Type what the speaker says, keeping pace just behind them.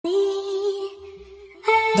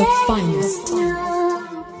The finest.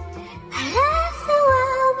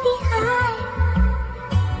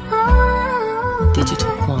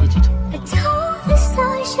 Digital One. I told the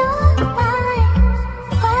stars you're mine.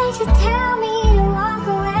 Why'd you tell me to walk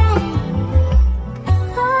away?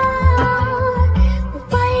 Oh, but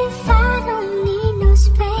what if I don't need no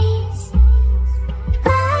space?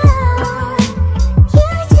 Oh, you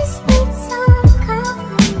just need some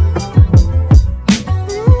company.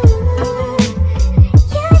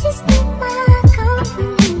 You just need my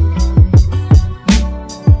company.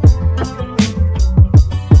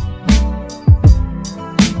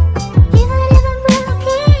 Even if I'm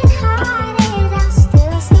broken hearted, I'll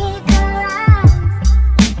still stick around.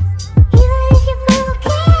 Even if you're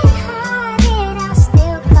broken hearted, I'll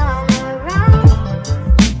still come around.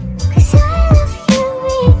 'Cause I love you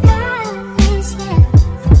regardless, yeah.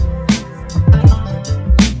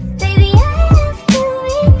 Baby, I love you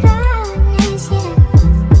regardless, yeah.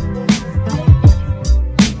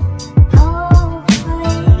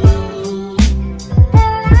 Hopefully, the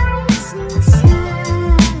rising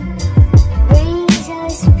sun brings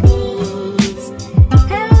us peace,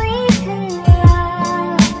 and we can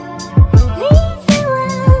love, leave the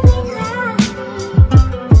world behind.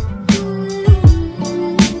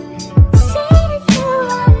 Say that you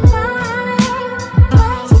are mine.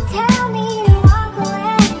 Why'd you tell me to walk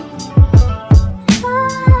away?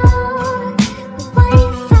 Oh, but what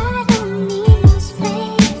if I don't need no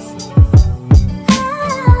space? Oh,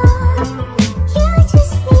 you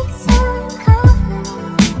just need some company.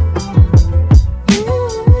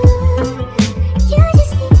 You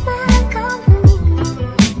just need my company.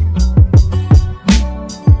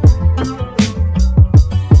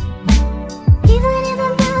 Even if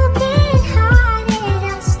I'm broken hearted,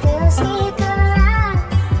 I'll still stick around.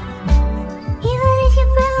 Even if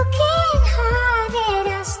you're broken hearted,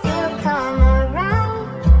 I'll still come around.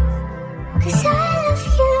 'Cause I love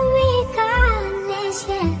you regardless,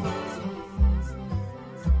 yeah.